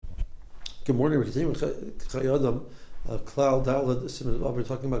Good morning. We're continuing Chayadam, Klal, Dalad, Siman. We're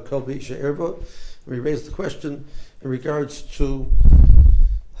talking about Kol B'Isha Erva. We raised the question in regards to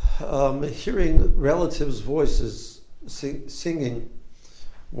hearing relatives' voices singing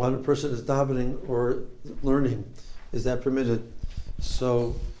when a person is davening or learning. Is that permitted?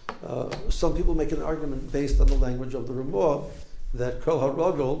 So some people make an argument based on the language of the Ramah that Kol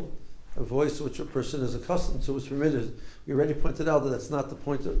HaRagol, a voice which a person is accustomed to, is permitted. We already pointed out that that's not the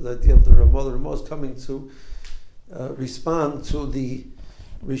point of the idea of the Ramah. The Ramah is coming to respond to the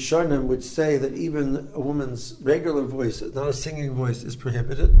Rishonim, which say that even a woman's regular voice, not a singing voice, is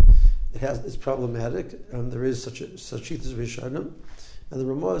prohibited. It's problematic, and there is such as Rishonim. And the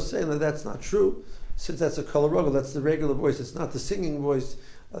Ramah is saying that that's not true, since that's a Kol HaRagol, that's the regular voice. It's not the singing voice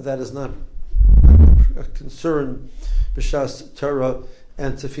that is not a concern b'shas Torah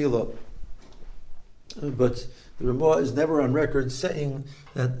and Tefilos. But the Ramah is never on record saying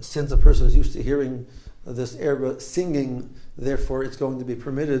that since a person is used to hearing this erba singing, therefore it's going to be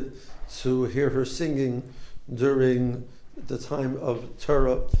permitted to hear her singing during the time of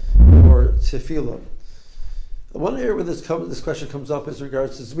Torah or Tefilah. One area where this question comes up is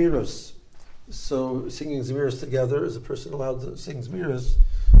regards to Zmiros. So singing Zmiros together, is a person allowed to sing Zmiros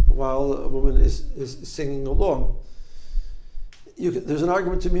while a woman is singing along? There's an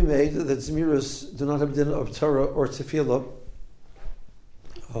argument to be made that Zmiros do not have din of Torah or Tefilah.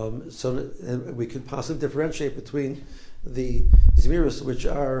 And we could possibly differentiate between the Zmiros, which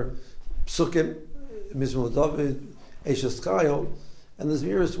are Psukim, Mizmor David, Eishes Chayil, and the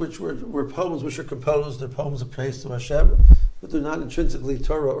Zmiros, which were poems which are composed, they're poems of praise to Hashem, but they're not intrinsically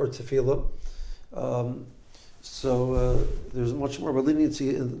Torah or Tefilah. So there's much more of a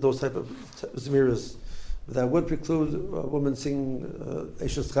leniency in those type of Zmiros. That would preclude a woman singing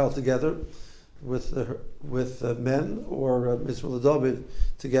Eishes Chayil together with men, or Mizmor David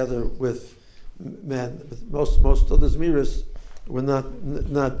together with men. But most of the Zmiros would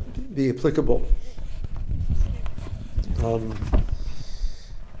not be applicable.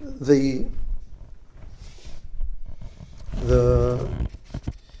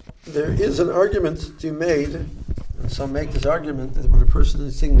 There is an argument to be made, and some make this argument that when a person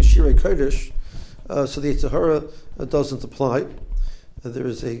is singing Shirei Kodesh, so the Yetzer Hara doesn't apply. There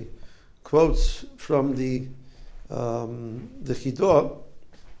is a quote from the Chidah.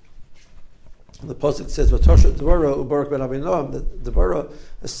 The pasuk says, "V'toshet Devorah u'Barak ben Avinoam." That Devorah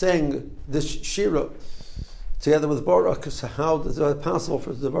sang this shira together with Barak. So how is it possible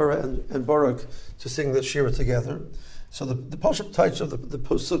for Devorah and Barak to sing the shira together? So the pasuk touch of the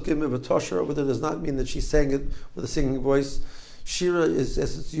pasukim of V'tosher over there does not mean that she sang it with a singing voice. Shira is,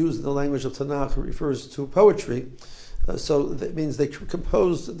 as it's used in the language of Tanakh, refers to poetry. So that means they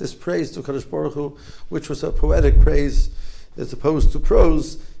composed this praise to Kadosh Baruch Hu, which was a poetic praise, as opposed to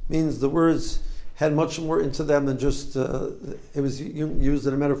prose. Means the words had much more into them than just it was used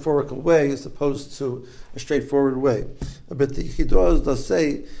in a metaphorical way as opposed to a straightforward way. But the Chidah does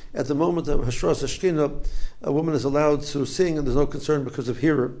say at the moment of Hashras Hashkina, a woman is allowed to sing, and there's no concern because of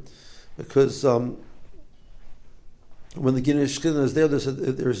hearer, because when the Ginei Shkina is there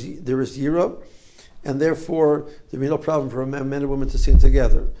is Yira, and therefore there will be no problem for a man and woman to sing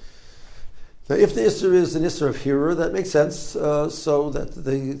together. Now, if the Isser is an Isser of hearer, that makes sense, so that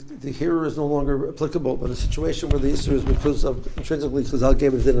the hearer is no longer applicable. But in a situation where the Isser is intrinsically Chazal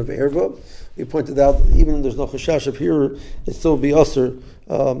gave it a din of erva, we pointed out that even if there's no chashash of hearer, it still be Isser.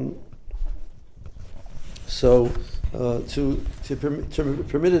 To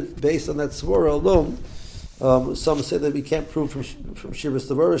permit it based on that svara alone, some say that we can't prove from Shiras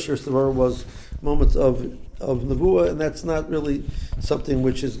Devorah. Shiras Devorah was moments of Nevuah, and that's not really something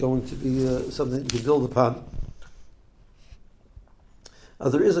which is going to be something to build upon.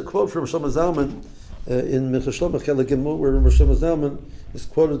 There is a quote from Shlomo Zalman in Michal Shlomo Chelik Gimel, where Shlomo Zalman is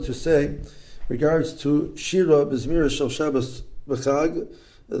quoted to say, regards to Shira B'Zmiros Shel Shabbos B'Chag,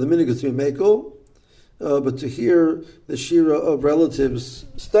 the minig is to be mekel, but to hear the Shira of relatives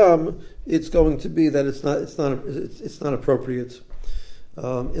stam, it's going to be that it's not appropriate.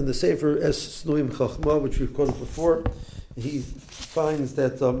 In the Sefer Es Snuim Chachma, which we've quoted before, he finds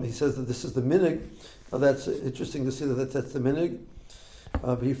that he says that this is the minig. That's interesting to see that that's the minig.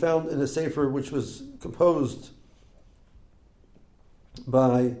 But he found in a Sefer which was composed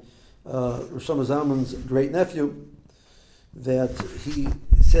by Rosh Zalman's great nephew, that he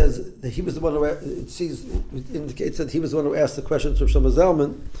says that he was the one who indicates that he was the one who asked the question to Rosh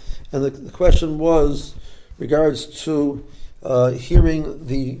Zalman, and the question was regards to hearing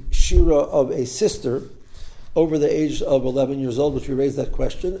the shira of a sister over the age of 11 years old, which we raised that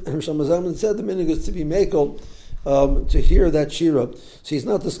question. And Rosh Zalman said the minig is to be mekel to hear that shira. So he's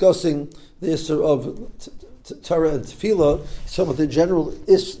not discussing the issur of Torah and Tefillah. He's talking about the general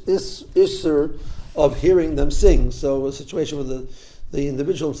issur of hearing them sing. So a situation where the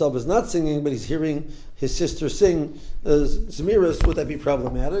individual himself is not singing, but he's hearing his sister sing Zmiros, would that be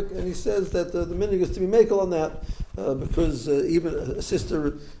problematic? And he says that the minhag is to be makel on that because even a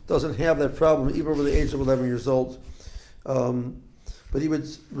sister doesn't have that problem, even over the age of 11 years old. But he would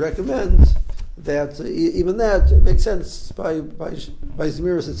recommend that even that makes sense by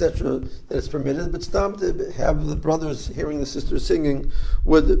Zmiros, etc., that it's permitted, but stam to have the brothers hearing the sisters singing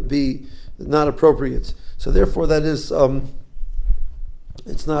would be not appropriate. So therefore that is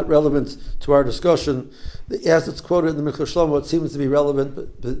it's not relevant to our discussion. As it's quoted in the Michal Shlomo, it seems to be relevant,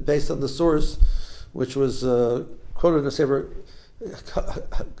 but based on the source, which was quoted in the Sefer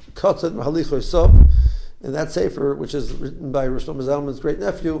Katan Mahalichoy Sov, in that Sefer, which is written by Rosh Shlomo Zalman's great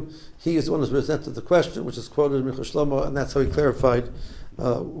nephew, he is the one who presented the question, which is quoted in Michal Shlomo, and that's how he clarified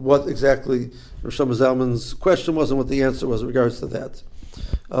what exactly Rosh Shlomo Zalman's question was and what the answer was in regards to that.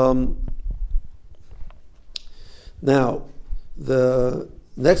 Now, the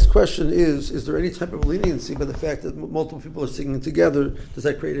next question is there any type of leniency by the fact that multiple people are singing together? Does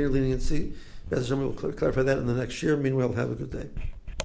that create any leniency? We'll clarify that in the next year. Meanwhile, have a good day.